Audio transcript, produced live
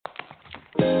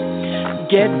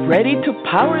Get ready to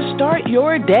power start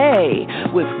your day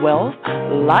with wealth,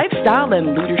 lifestyle,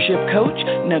 and leadership coach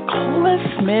Nicola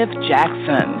Smith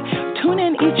Jackson. Tune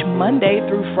in each Monday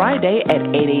through Friday at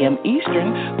 8 a.m.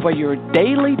 Eastern for your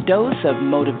daily dose of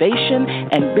motivation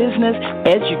and business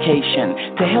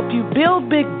education to help you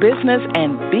build big business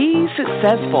and be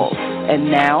successful. And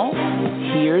now,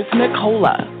 here's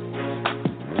Nicola.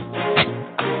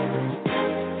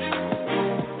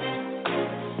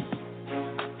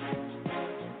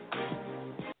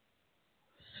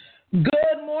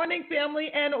 Good morning, family,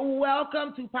 and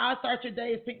welcome to Power Start Your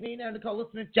Day. It's Pink Nina and Nicola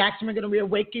Smith Jackson. We're going to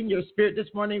reawaken your spirit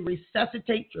this morning,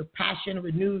 resuscitate your passion,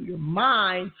 renew your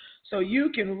mind so you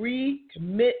can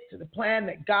recommit to the plan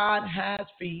that God has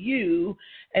for you,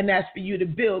 and that's for you to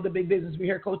build a big business. We're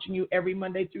here coaching you every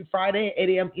Monday through Friday at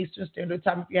 8 a.m. Eastern Standard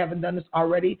Time. If you haven't done this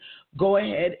already, go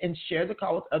ahead and share the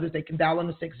call with others. They can dial on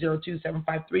the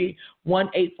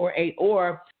 602-753-1848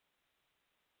 or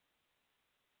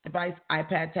device,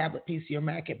 iPad, tablet, PC, or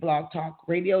Mac at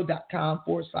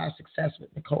blogtalkradio.com/success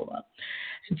with Nicola.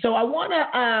 And so I want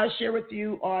to share with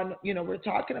you on, we're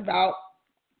talking about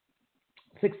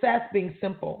success being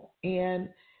simple and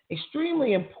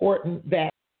extremely important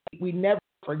that we never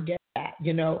forget that,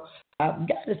 God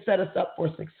has set us up for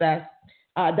success.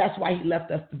 That's why he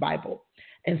left us the Bible.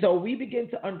 And so we begin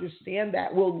to understand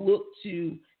that we'll look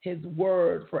to his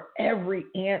word for every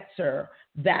answer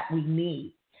that we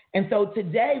need. And so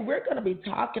today we're going to be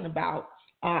talking about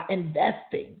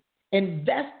investing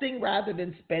rather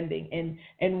than spending,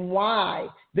 and why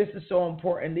this is so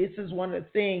important. This is one of the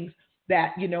things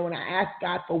that, when I asked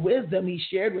God for wisdom, he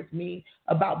shared with me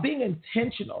about being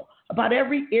intentional about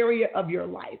every area of your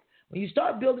life. When you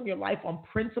start building your life on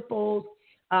principles,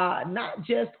 not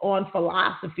just on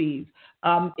philosophies,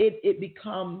 it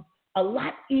becomes a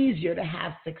lot easier to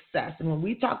have success. And when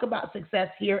we talk about success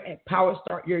here at Power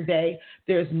Start Your Day,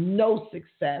 there's no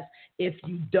success if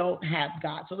you don't have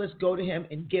God. So let's go to him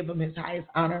and give him his highest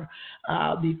honor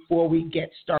before we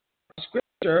get started.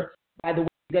 Scripture, by the way,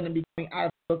 is going to be coming out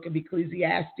of the book of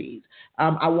Ecclesiastes.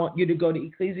 I want you to go to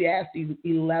Ecclesiastes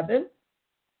 11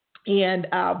 and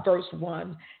verse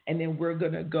 1, and then we're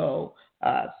going to go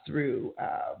through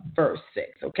verse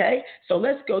 6, okay? So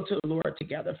let's go to the Lord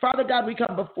together. Father God, we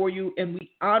come before you and we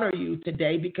honor you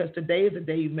today because today is the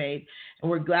day you made,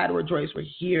 and we're glad and rejoice we're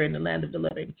here in the land of the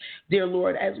living. Dear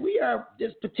Lord, as we are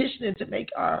just petitioning to make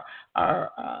our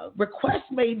requests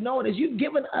made known, as you've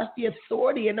given us the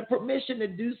authority and the permission to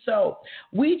do so,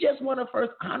 we just want to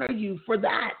first honor you for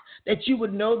that you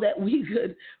would know that we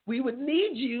would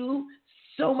need you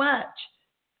so much.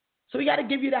 So we got to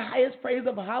give you the highest praise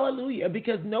of hallelujah,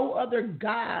 because no other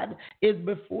God is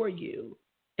before you,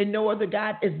 and no other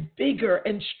God is bigger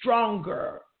and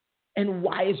stronger and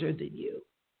wiser than you.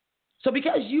 So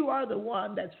because you are the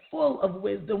one that's full of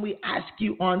wisdom, we ask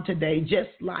you on today,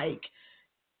 just like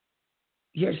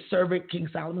your servant King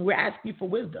Solomon, we're asking you for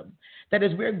wisdom, that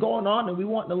as we're going on and we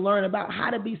want to learn about how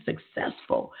to be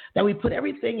successful, that we put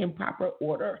everything in proper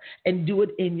order and do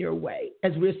it in your way,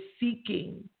 as we're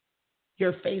seeking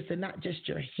your face and not just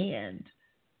your hand.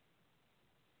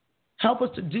 Help us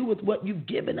to do with what you've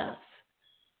given us.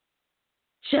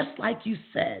 Just like you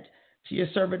said to your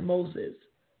servant Moses,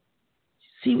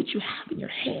 see what you have in your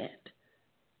hand.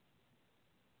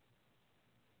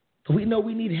 But we know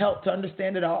we need help to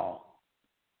understand it all.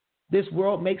 This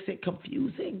world makes it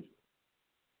confusing.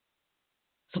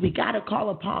 So we got to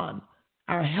call upon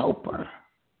our helper,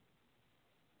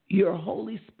 your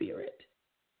Holy Spirit,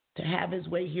 to have his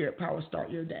way here at Power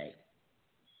Start Your Day.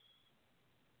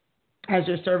 As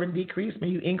your servant decrease, may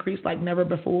you increase like never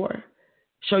before.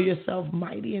 Show yourself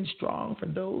mighty and strong for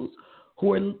those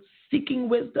who are seeking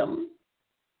wisdom,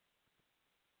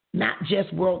 not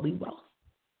just worldly wealth.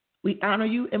 We honor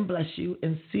you and bless you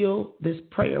and seal this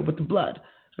prayer with the blood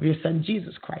of your son,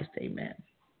 Jesus Christ. Amen.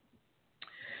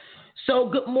 So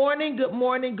good morning.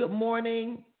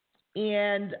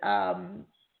 And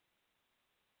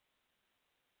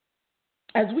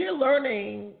as we're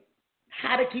learning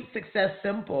how to keep success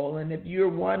simple, and if you're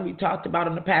one we talked about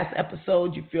in the past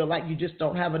episode, you feel like you just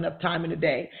don't have enough time in the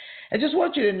day, I just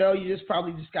want you to know you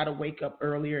probably got to wake up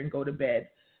earlier and go to bed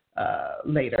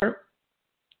later.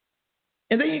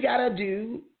 And then you got to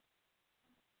do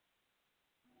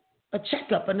a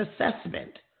checkup, an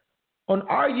assessment on,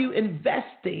 are you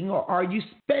investing or are you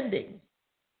spending?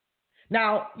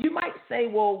 Now, you might say,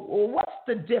 well, what's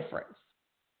the difference?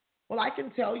 Well, I can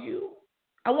tell you.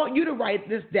 I want you to write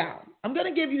this down. I'm going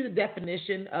to give you the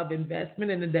definition of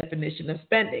investment and the definition of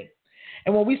spending.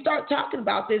 And when we start talking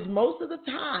about this, most of the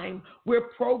time we're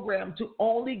programmed to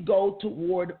only go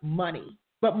toward money.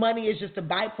 But money is just a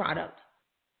byproduct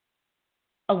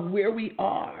of where we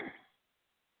are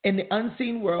in the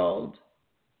unseen world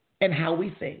and how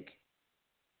we think.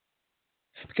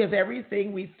 Because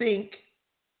everything we think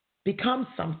becomes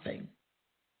something.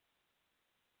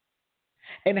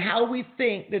 And how we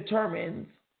think determines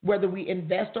whether we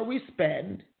invest or we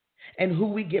spend and who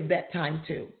we give that time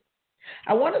to.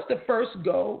 I want us to first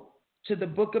go to the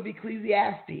book of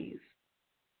Ecclesiastes.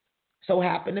 So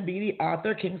happened to be the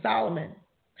author, King Solomon.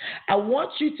 I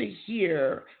want you to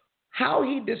hear how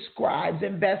he describes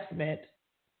investment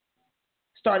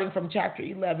starting from chapter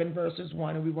 11, verses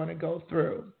 1, and we want to go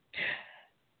through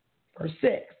verse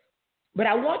 6. But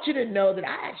I want you to know that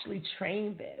I actually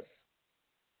trained this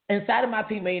inside of my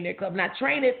Pink Millionaire Club, and I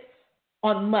train it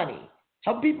on money.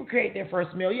 Help people create their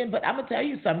first million, but I'm going to tell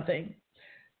you something.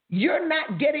 You're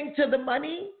not getting to the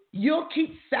money. You'll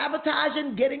keep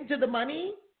sabotaging getting to the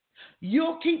money.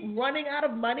 You'll keep running out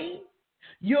of money.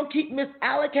 You'll keep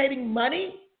misallocating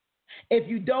money if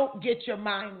you don't get your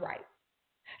mind right.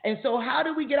 And so how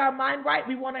do we get our mind right?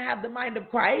 We want to have the mind of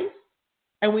Christ,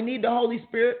 and we need the Holy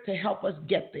Spirit to help us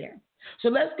get there. So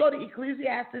let's go to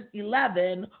Ecclesiastes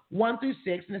 11, 1 through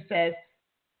 6, and it says,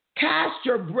 cast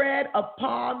your bread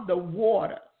upon the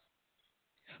waters,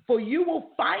 for you will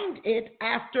find it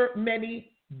after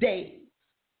many days.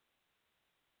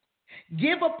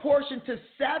 Give a portion to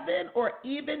 7 or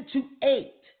even to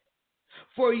 8,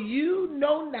 for you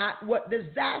know not what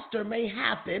disaster may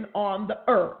happen on the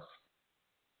earth.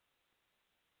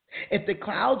 If the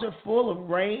clouds are full of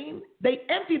rain, they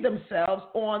empty themselves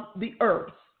on the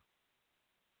earth.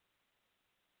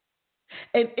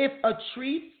 And if a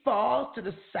tree falls to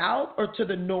the south or to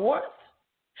the north,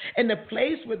 in the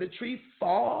place where the tree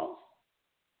falls,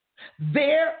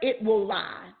 there it will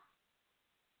lie.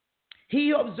 He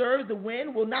who observes the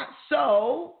wind will not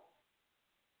sow,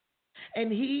 and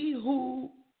he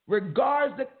who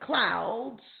regards the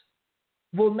clouds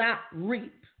will not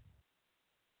reap.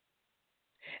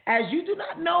 As you do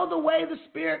not know the way the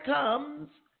Spirit comes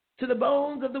to the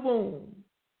bones of the womb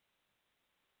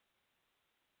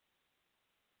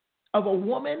of a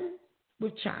woman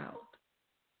with child,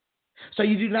 so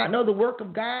you do not know the work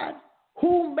of God,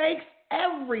 who makes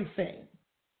everything.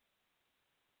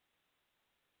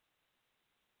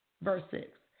 Verse 6.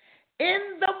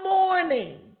 In the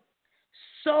morning,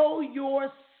 sow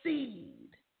your seed,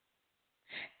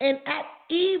 and at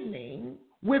evening,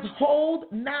 withhold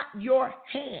not your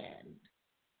hand,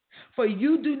 for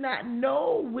you do not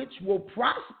know which will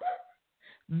prosper,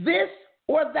 this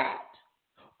or that,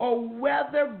 or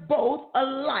whether both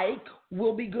alike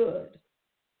will be good.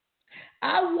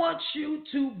 I want you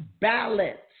to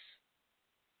balance.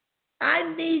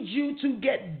 I need you to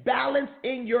get balance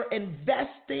in your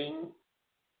investing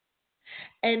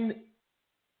and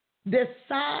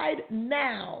decide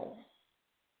now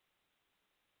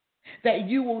that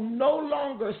you will no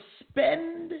longer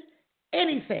spend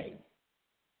anything,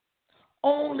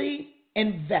 only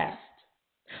invest.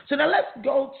 So now let's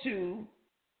go to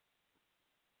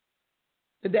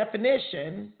the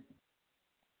definition.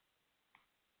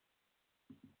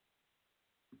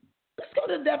 Let's go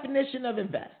to the definition of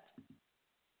invest.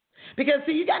 Because,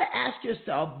 see, you got to ask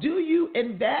yourself, do you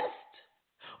invest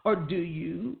or do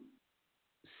you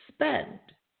spend?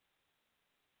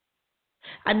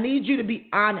 I need you to be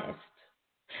honest.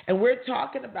 And we're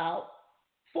talking about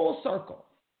full circle.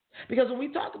 Because when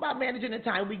we talk about managing the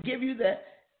time, we give you the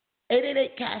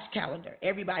 888 cash calendar.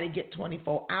 Everybody get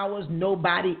 24 hours.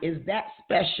 Nobody is that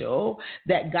special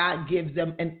that God gives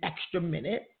them an extra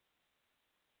minute.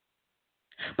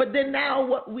 But then now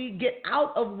what we get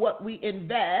out of what we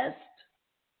invest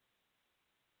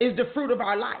is the fruit of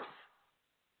our life,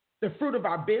 the fruit of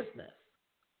our business.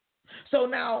 So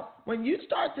now when you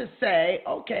start to say,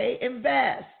 okay,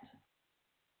 invest,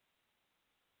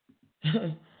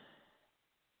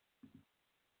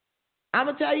 I'm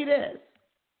going to tell you this.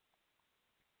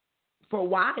 For a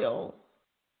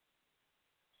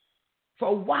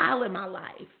while in my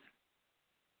life,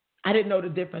 I didn't know the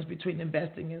difference between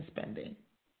investing and spending.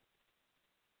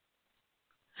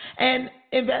 And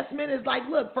investment is like,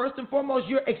 look, first and foremost,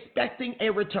 you're expecting a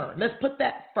return. Let's put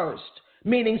that first.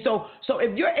 Meaning, so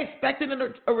if you're expecting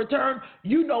a return,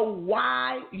 you know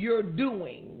why you're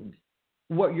doing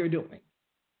what you're doing.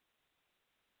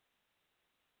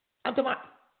 I'm talking about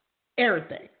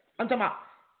everything. I'm talking about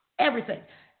everything.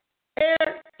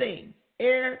 Everything.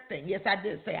 Yes, I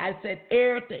did say. I said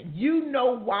everything. You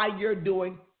know why you're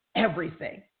doing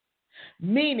everything.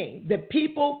 Meaning the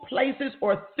people, places,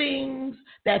 or things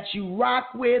that you rock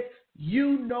with,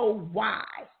 you know why.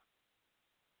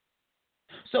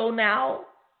 So now,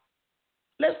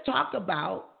 let's talk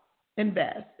about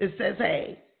invest. It says,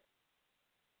 hey,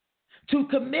 To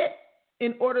commit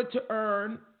in order to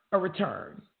earn a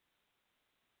return.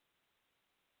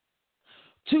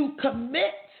 To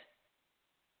commit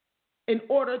in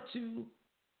order to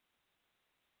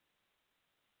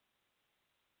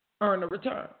earn a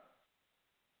return.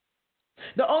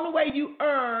 The only way you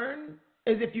earn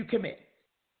is if you commit.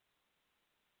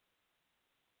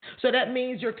 So that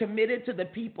means you're committed to the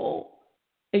people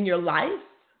in your life.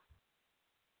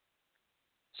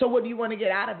 So what do you want to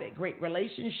get out of it? Great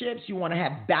relationships. You want to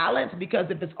have balance, because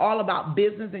if it's all about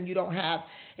business and you don't have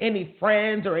any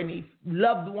friends or any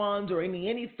loved ones or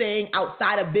anything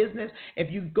outside of business,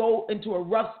 if you go into a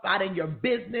rough spot in your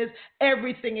business,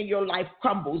 everything in your life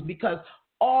crumbles, because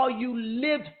all you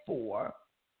lived for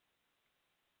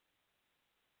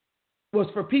was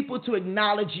for people to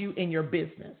acknowledge you in your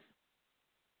business.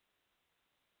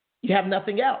 You have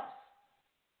nothing else.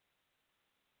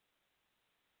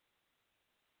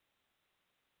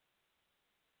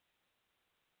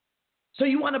 So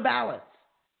you want to balance.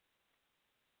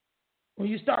 When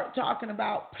you start talking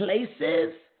about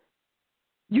places,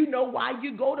 you know why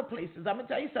you go to places. I'm going to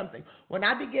tell you something. When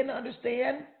I begin to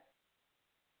understand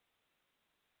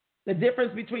the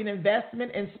difference between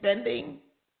investment and spending,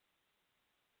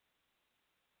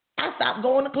 I stopped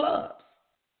going to clubs.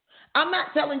 I'm not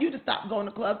telling you to stop going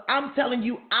to clubs. I'm telling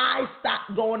you I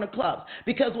stopped going to clubs.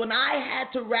 Because when I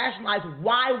had to rationalize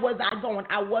why was I going,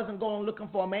 I wasn't going looking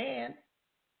for a man.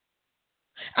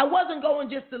 I wasn't going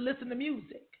just to listen to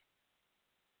music.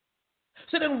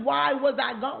 So then why was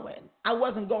I going? I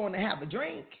wasn't going to have a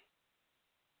drink.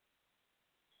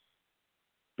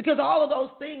 Because all of those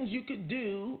things you could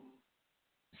do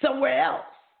somewhere else.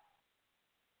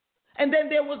 And then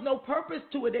there was no purpose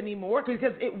to it anymore,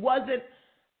 because it wasn't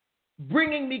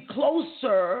bringing me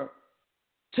closer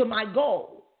to my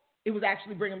goal. It was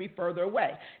actually bringing me further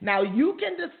away. Now, you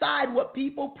can decide what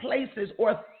people, places,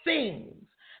 or things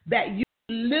that you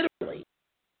literally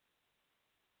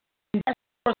invest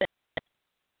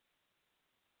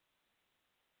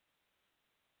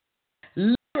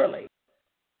in. Literally.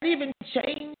 I even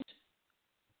changed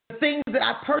the things that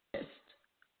I purchased.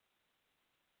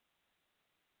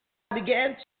 I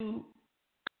began to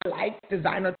like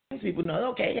designer things. People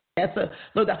know, okay, that's a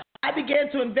look. I began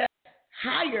to invest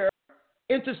higher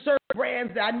into certain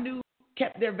brands that I knew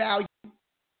kept their value.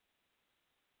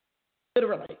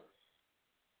 Literally.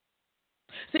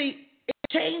 See, it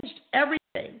changed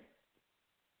everything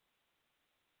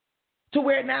to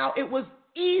where now it was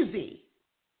easy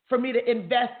for me to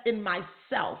invest in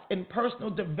myself, in personal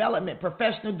development,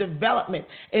 professional development,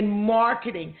 in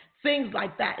marketing, things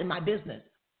like that in my business.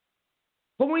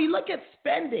 But when you look at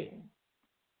spending,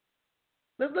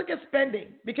 let's look at spending,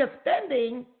 because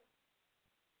spending,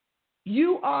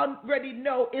 you already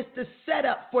know, is the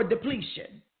setup for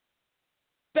depletion.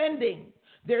 Spending,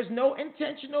 there's no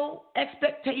intentional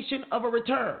expectation of a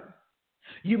return.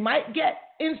 You might get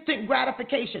instant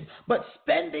gratification, but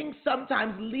spending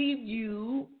sometimes leaves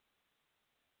you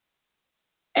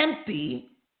empty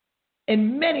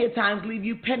and many a times leave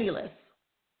you penniless.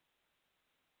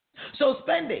 So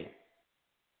spending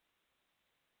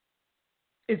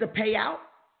is a payout,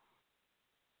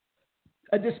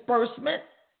 a disbursement,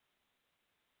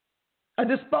 a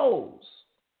dispose.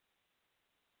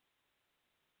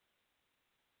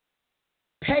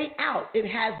 Pay out. It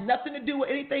has nothing to do with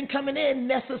anything coming in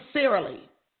necessarily.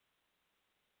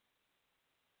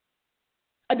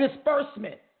 A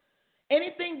disbursement.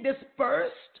 Anything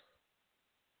dispersed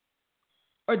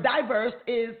or diverse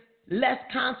is less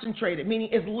concentrated, meaning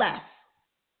it's less.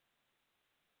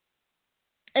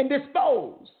 And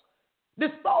dispose.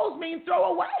 Dispose means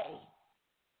throw away.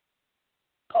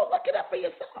 Go look it up for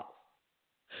yourself.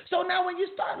 So now when you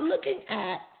start looking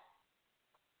at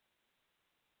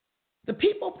the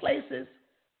people, places,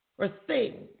 or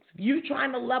things, you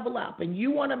trying to level up and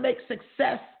you want to make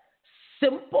success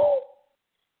simple,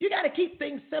 you got to keep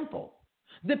things simple.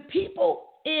 The people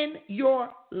in your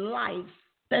life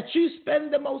that you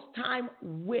spend the most time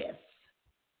with,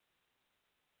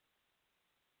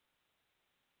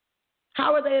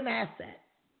 how are they an asset?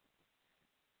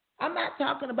 I'm not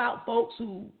talking about folks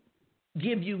who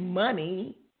give you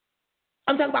money.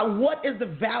 I'm talking about what is the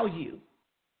value.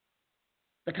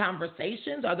 The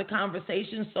conversations, are the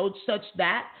conversations such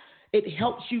that it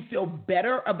helps you feel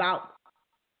better about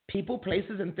people,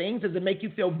 places, and things? Does it make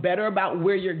you feel better about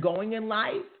where you're going in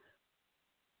life?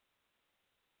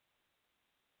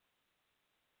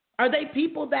 Are they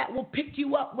people that will pick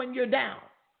you up when you're down?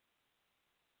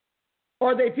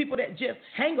 Or are they people that just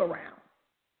hang around?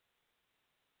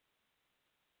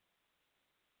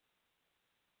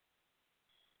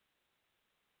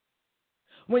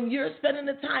 When you're spending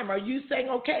the time, are you saying,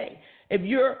 okay, if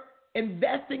you're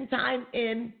investing time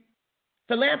in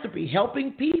philanthropy,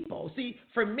 helping people? See,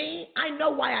 for me, I know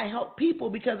why I help people,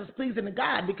 because it's pleasing to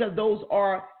God, because those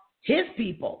are his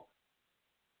people.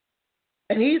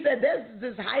 And he said, this is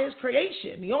his highest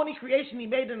creation, the only creation he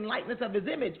made in the likeness of his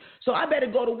image. So I better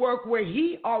go to work where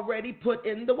he already put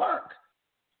in the work.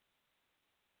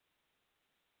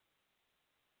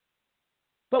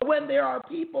 But when there are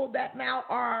people that now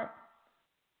are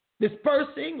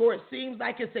dispersing, or it seems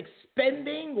like it's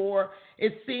expending, or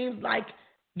it seems like,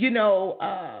 you're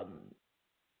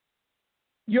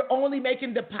only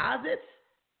making deposits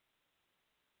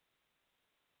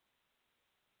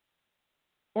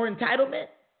or entitlement,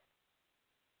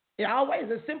 it always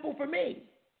is simple for me.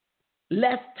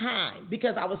 Less time,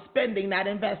 because I was spending, not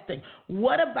investing.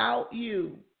 What about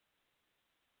you?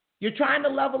 You're trying to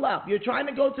level up. You're trying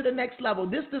to go to the next level.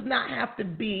 This does not have to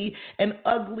be an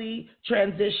ugly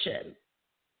transition.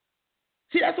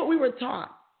 See, that's what we were taught.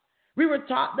 We were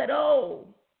taught that,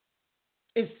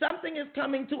 if something is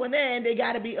coming to an end, it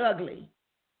got to be ugly.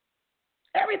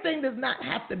 Everything does not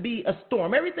have to be a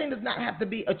storm. Everything does not have to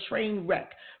be a train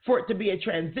wreck for it to be a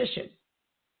transition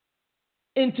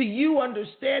into you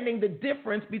understanding the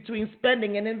difference between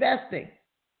spending and investing.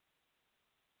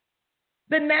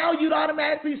 Then now you'd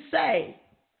automatically say,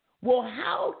 well,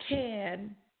 how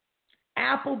can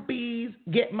Applebee's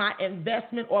get my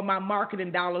investment or my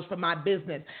marketing dollars for my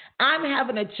business? I'm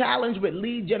having a challenge with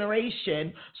lead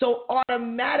generation. So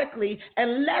automatically,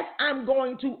 unless I'm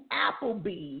going to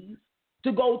Applebee's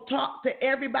to go talk to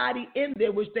everybody in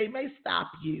there, which they may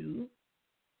stop you,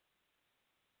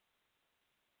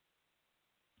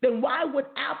 then why would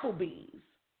Applebee's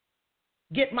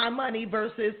get my money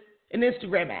versus an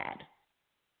Instagram ad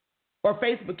or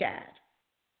Facebook ad?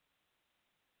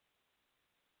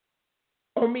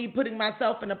 Or me putting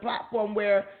myself in a platform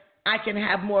where I can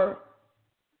have more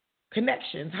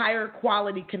connections, higher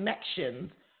quality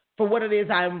connections for what it is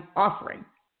I'm offering,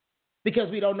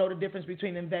 because we don't know the difference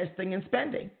between investing and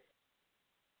spending.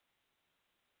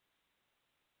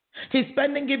 See,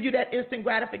 spending gives you that instant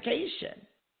gratification.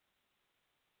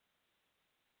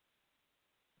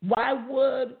 Why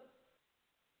would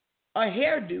a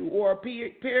hairdo or a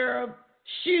pair of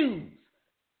shoes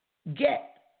get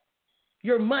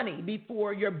your money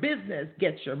before your business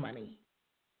gets your money?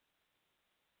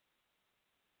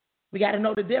 We got to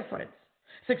know the difference.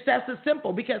 Success is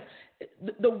simple, because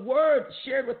the word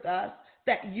shared with us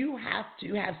that you have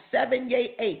to have 7,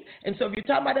 yea, 8. And so if you're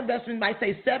talking about investment, you might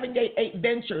say 7, yea, 8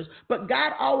 ventures. But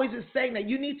God always is saying that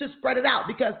you need to spread it out,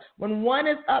 because when one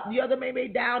is up, the other may be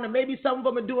down, and maybe some of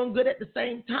them are doing good at the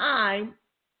same time,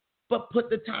 but put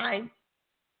the time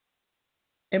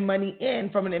and money in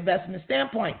from an investment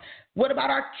standpoint. What about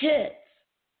our kids?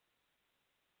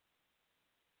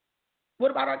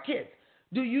 What about our kids?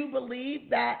 Do you believe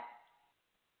that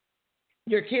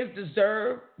your kids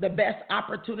deserve the best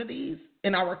opportunities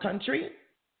in our country?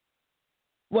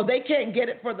 Well, they can't get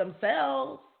it for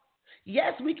themselves.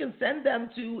 Yes, we can send them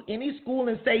to any school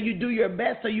and say you do your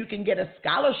best so you can get a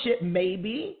scholarship,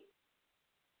 maybe.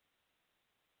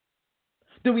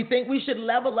 Do we think we should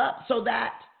level up so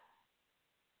that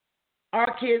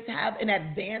our kids have an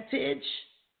advantage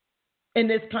in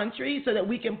this country, so that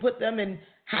we can put them in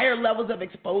higher levels of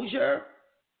exposure,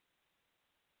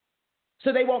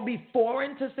 so they won't be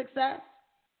foreign to success?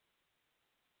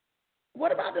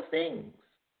 What about the things?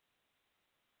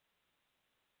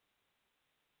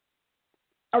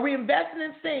 Are we investing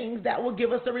in things that will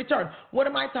give us a return? What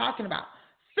am I talking about?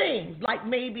 Things like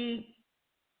maybe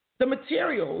the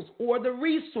materials or the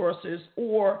resources,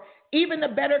 or even a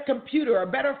better computer, a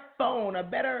better phone, a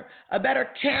better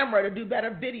camera to do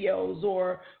better videos,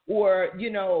 or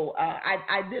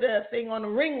I did a thing on a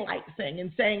ring light thing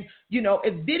and saying,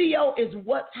 if video is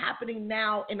what's happening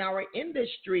now in our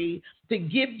industry to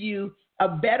give you a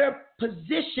better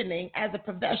positioning as a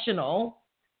professional.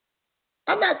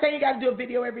 I'm not saying you got to do a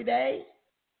video every day,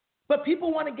 but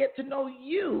people want to get to know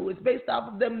you. It's based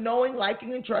off of them knowing,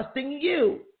 liking, and trusting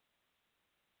you.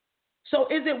 So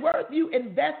is it worth you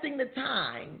investing the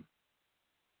time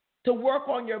to work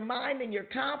on your mind and your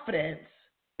confidence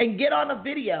and get on a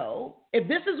video if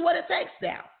this is what it takes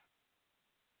now?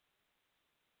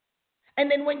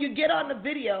 And then when you get on the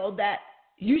video, that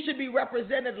you should be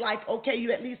represented like, okay,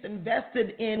 you at least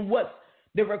invested in what's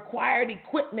the required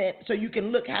equipment so you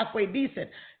can look halfway decent.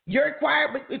 Your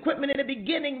required equipment in the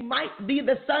beginning might be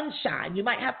the sunshine. You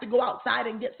might have to go outside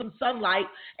and get some sunlight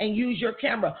and use your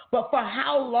camera. But for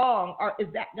how long is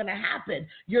that going to happen?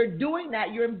 You're doing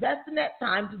that. You're investing that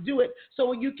time to do it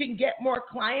so you can get more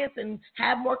clients and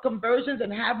have more conversions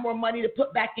and have more money to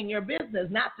put back in your business,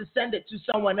 not to send it to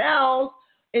someone else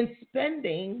in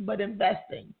spending, but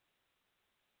investing.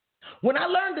 When I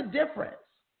learned the difference,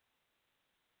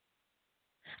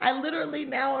 I literally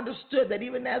now understood that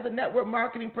even as a network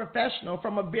marketing professional,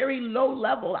 from a very low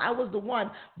level, I was the one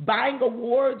buying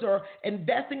awards or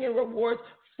investing in rewards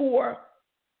for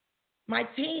my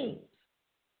teams.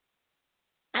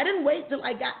 I didn't wait till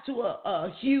I got to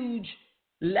a huge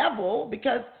level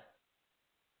because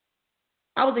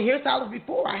I was a hairstylist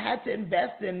before. I had to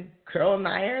invest in curling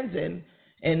irons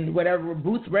and whatever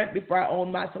booth rent before I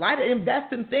owned my salon. I had to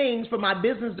invest in things for my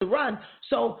business to run.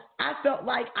 So I felt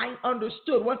like I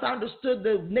understood. Once I understood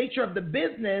the nature of the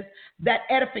business, that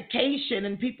edification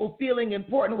and people feeling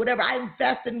important, whatever, I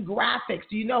invest in graphics.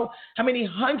 Do you know how many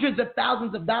hundreds of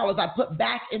thousands of dollars I put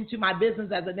back into my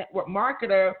business as a network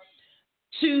marketer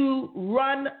to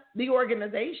run the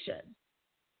organization?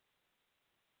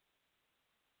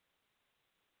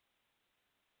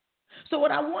 So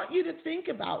what I want you to think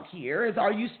about here is,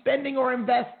 are you spending or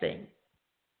investing?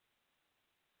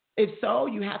 If so,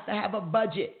 you have to have a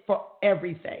budget for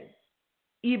everything,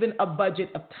 even a budget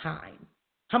of time.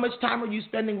 How much time are you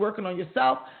spending working on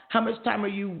yourself? How much time are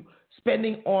you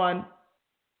spending on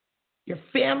your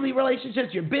family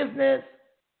relationships, your business,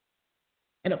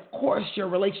 and of course, your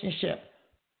relationship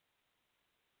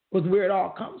with where it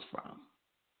all comes from?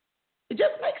 It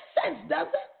just makes sense, doesn't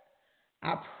it?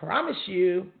 I promise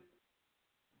you,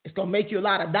 it's going to make you a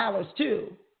lot of dollars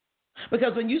too.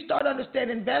 Because when you start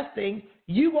understanding investing,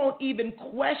 you won't even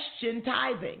question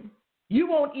tithing. You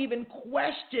won't even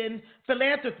question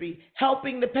philanthropy,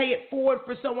 helping to pay it forward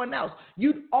for someone else.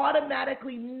 You'd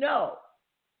automatically know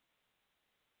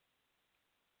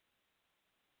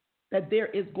that there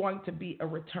is going to be a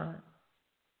return.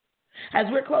 As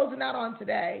we're closing out on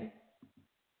today,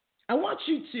 I want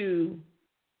you to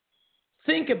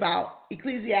think about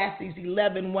Ecclesiastes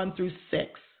 11, 1 through 6.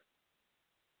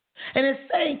 And it's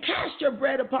saying, cast your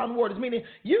bread upon waters, meaning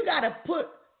you got to put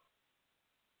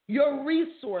your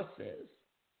resources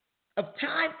of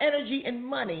time, energy, and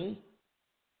money,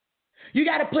 you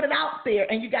got to put it out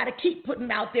there, and you got to keep putting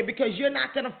it out there, because you're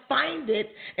not going to find it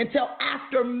until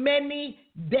after many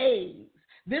days.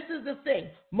 This is the thing.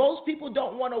 Most people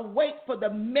don't want to wait for the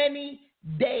many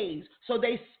days, so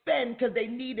they spend because they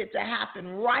need it to happen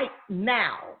right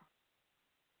now.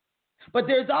 But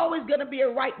there's always going to be a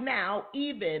right now,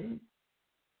 even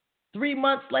 3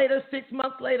 months later, 6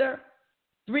 months later,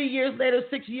 3 years later,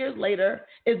 6 years later,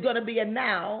 is going to be a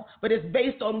now, but it's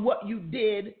based on what you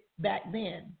did back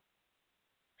then.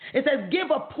 It says,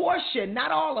 give a portion,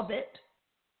 not all of it,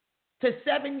 to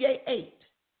 7, yea, 8.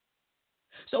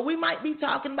 So we might be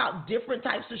talking about different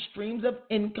types of streams of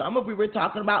income if we were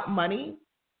talking about money,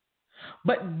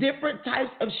 but different types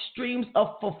of streams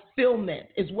of fulfillment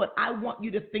is what I want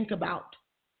you to think about.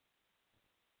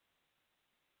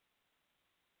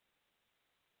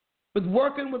 With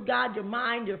working with God, your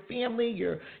mind, your family,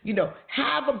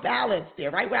 have a balance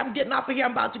there, right? When I'm getting off of here,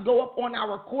 I'm about to go up on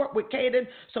our court with Caden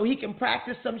so he can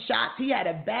practice some shots. He had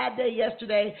a bad day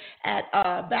yesterday at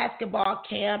basketball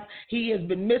camp. He has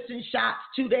been missing shots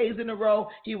 2 days in a row.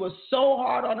 He was so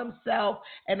hard on himself.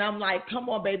 And I'm like, come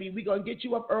on, baby, we're going to get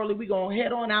you up early. We're going to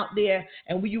head on out there,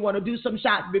 and you want to do some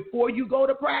shots before you go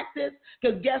to practice?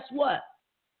 Because guess what?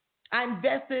 I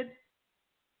invested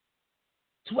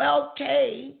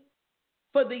 $12K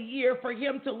for the year for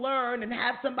him to learn and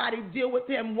have somebody deal with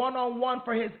him one-on-one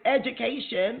for his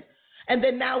education. And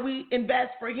then now we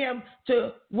invest for him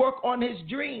to work on his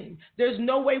dream. There's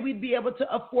no way we'd be able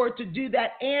to afford to do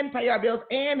that and pay our bills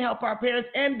and help our parents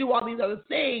and do all these other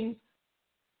things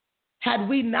had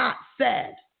we not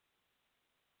said,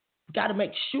 got to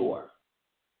make sure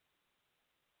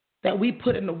that we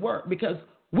put in the work, because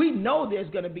we know there's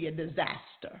going to be a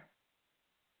disaster.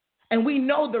 And we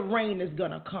know the rain is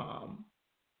going to come.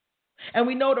 And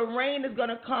we know the rain is going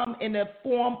to come in the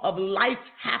form of life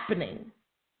happening.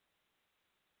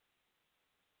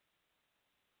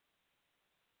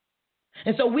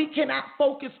 And so we cannot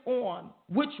focus on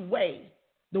which way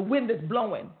the wind is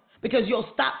blowing, because you'll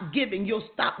stop giving, you'll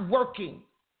stop working.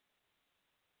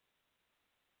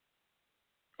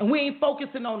 And we ain't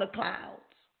focusing on the clouds.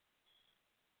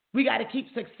 We got to keep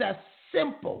success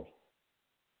simple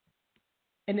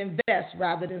and invest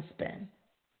rather than spend.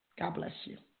 God bless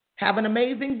you. Have an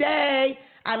amazing day.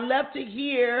 I'd love to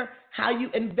hear how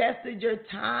you invested your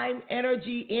time,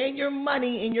 energy, and your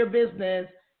money in your business.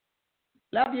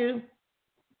 Love you.